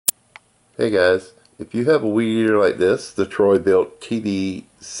Hey guys, if you have a weed eater like this, the Bilt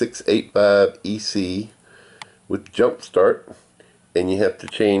TB685 EC with jump start, and you have to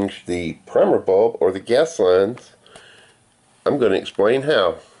change the primer bulb or the gas lines, I'm going to explain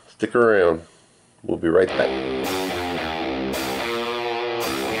how. Stick around. We'll be right back.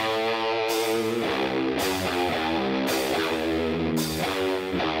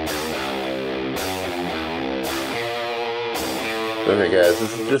 Okay guys,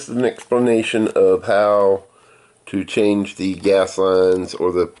 this is just an explanation of how to change the gas lines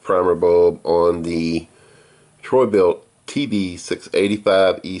or the primer bulb on the Bilt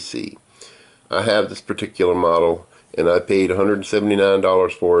TB685 EC. I have this particular model and I paid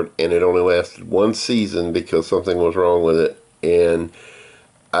 $179 for it, and it only lasted one season because something was wrong with it and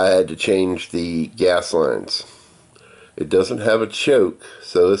I had to change the gas lines. It doesn't have a choke,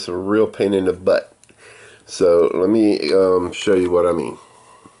 so it's a real pain in the butt. So let me show you what I mean.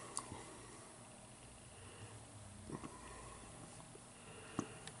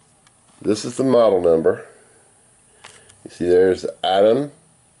 This is the model number. You see there's the item,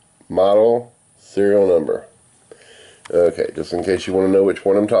 model, serial number. Okay, just in case you want to know which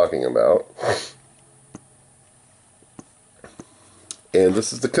one I'm talking about. And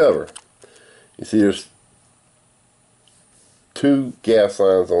this is the cover. You see there's two gas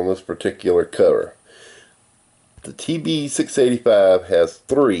lines on this particular cover. The TB685 has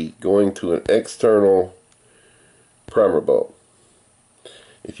three going to an external primer bulb.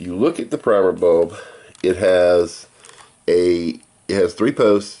 If you look at the primer bulb, it has three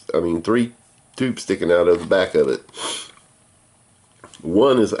posts, three tubes sticking out of the back of it.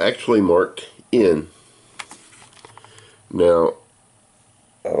 One is actually marked in. Now,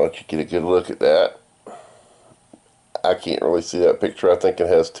 I'll let you get a good look at that. I can't really see that picture. I think it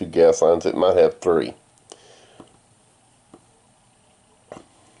has two gas lines. It might have three.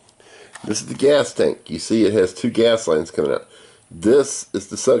 This is the gas tank. You see it has two gas lines coming out. This is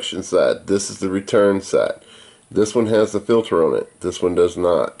the suction side. This is the return side. This one has the filter on it. This one does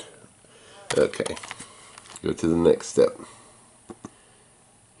not. Okay. Go to the next step.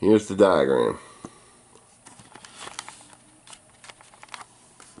 Here's the diagram.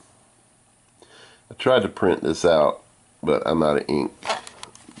 I tried to print this out, but I'm out of ink.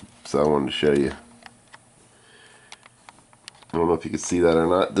 So I wanted to show you. I don't know if you can see that or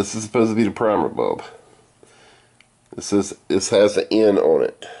not. This is supposed to be the primer bulb. This has an N on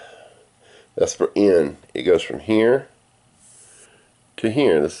it. That's for N. It goes from here to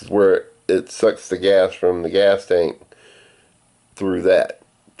here. This is where it sucks the gas from the gas tank through that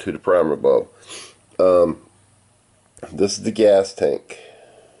to the primer bulb. This is the gas tank.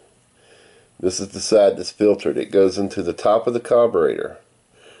 This is the side that's filtered. It goes into the top of the carburetor,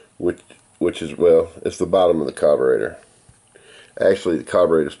 which is, well, it's the bottom of the carburetor. Actually, the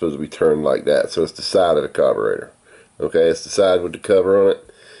carburetor is supposed to be turned like that, so it's the side of the carburetor. Okay, it's the side with the cover on it.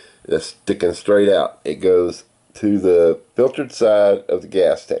 That's sticking straight out. It goes to the filtered side of the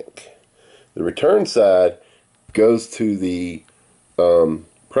gas tank. The return side goes to the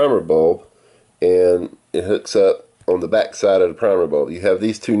primer bulb, and it hooks up on the back side of the primer bulb. You have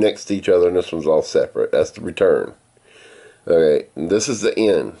these two next to each other, and this one's all separate. That's the return. Okay, and this is the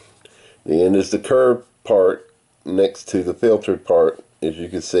end. The end is the curved part next to the filtered part, as you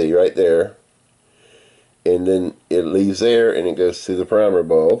can see right there. And then it leaves there and it goes to the primer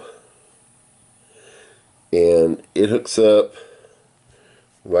bulb, and it hooks up,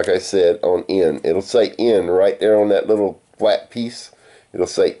 like I said, on N. It'll say N right there on that little flat piece. It'll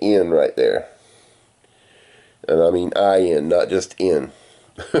say N right there, and I mean IN, not just N.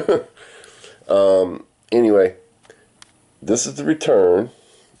 Anyway, this is the return.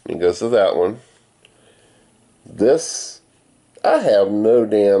 It goes to that one. This, I have no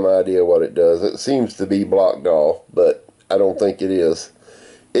damn idea what it does. It seems to be blocked off, but I don't think it is.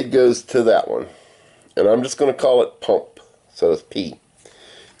 It goes to that one, and I'm just going to call it pump, so it's P.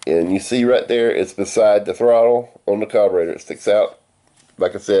 And you see right there, it's beside the throttle on the carburetor. It sticks out.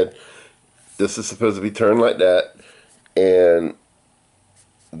 Like I said, this is supposed to be turned like that, and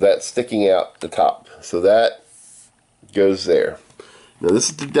that's sticking out the top. So that goes there. Now this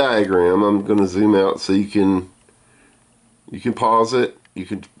is the diagram. I'm going to zoom out so you can pause it, you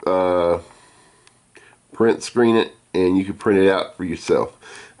can print screen it, and you can print it out for yourself.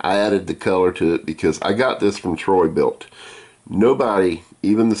 I added the color to it because I got this from Bilt. Nobody,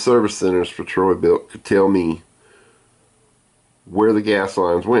 even the service centers for Bilt, could tell me where the gas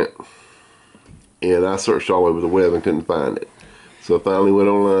lines went. And I searched all over the web and couldn't find it. So I finally went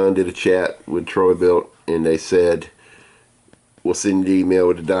online, did a chat with Bilt, and they said, we'll send you an email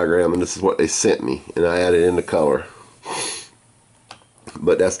with the diagram, and this is what they sent me, and I added in the color.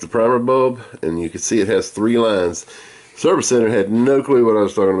 But that's the primer bulb, and you can see it has 3 lines. Service Center had no clue what I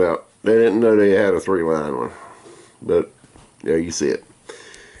was talking about. They didn't know they had a 3-line one. But there you see it.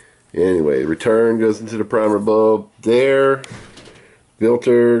 Anyway, return goes into the primer bulb there.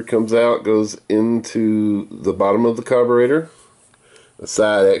 Filter comes out, goes into the bottom of the carburetor. The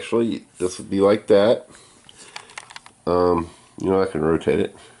side, actually, this would be like that. You know, I can rotate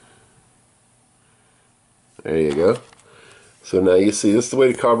it. There you go. So now you see, this is the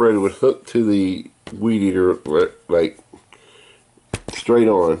way the carburetor would hook to the weed eater, like straight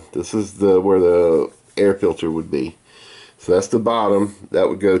on. This is where the air filter would be. So that's the bottom. That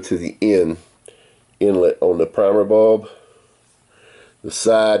would go to the inlet on the primer bulb. The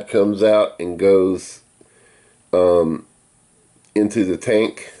side comes out and goes into the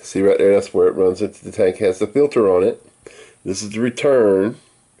tank. See right there, that's where it runs into the tank. It has the filter on it. This is the return.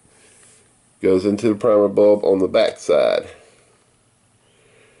 Goes into the primer bulb on the back side.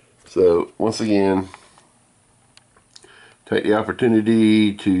 So once again, take the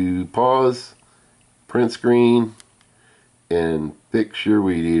opportunity to pause, print screen, and fix your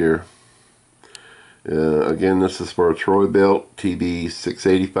weed eater. Again, this is for a Bilt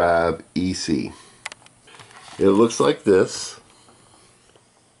TB685 EC. It looks like this.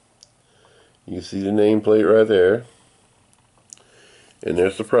 You see the nameplate right there. And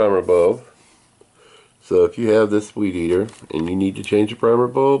there's the primer bulb. So if you have this weed eater and you need to change the primer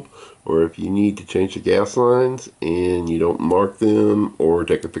bulb, or if you need to change the gas lines and you don't mark them or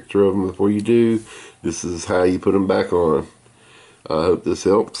take a picture of them before you do, this is how you put them back on. I hope this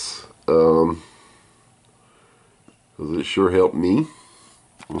helps. Because it sure helped me.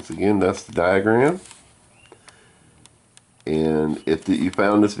 Once again, that's the diagram. And if you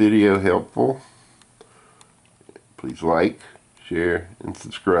found this video helpful, please like, share, and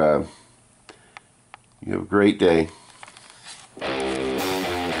subscribe. You have a great day.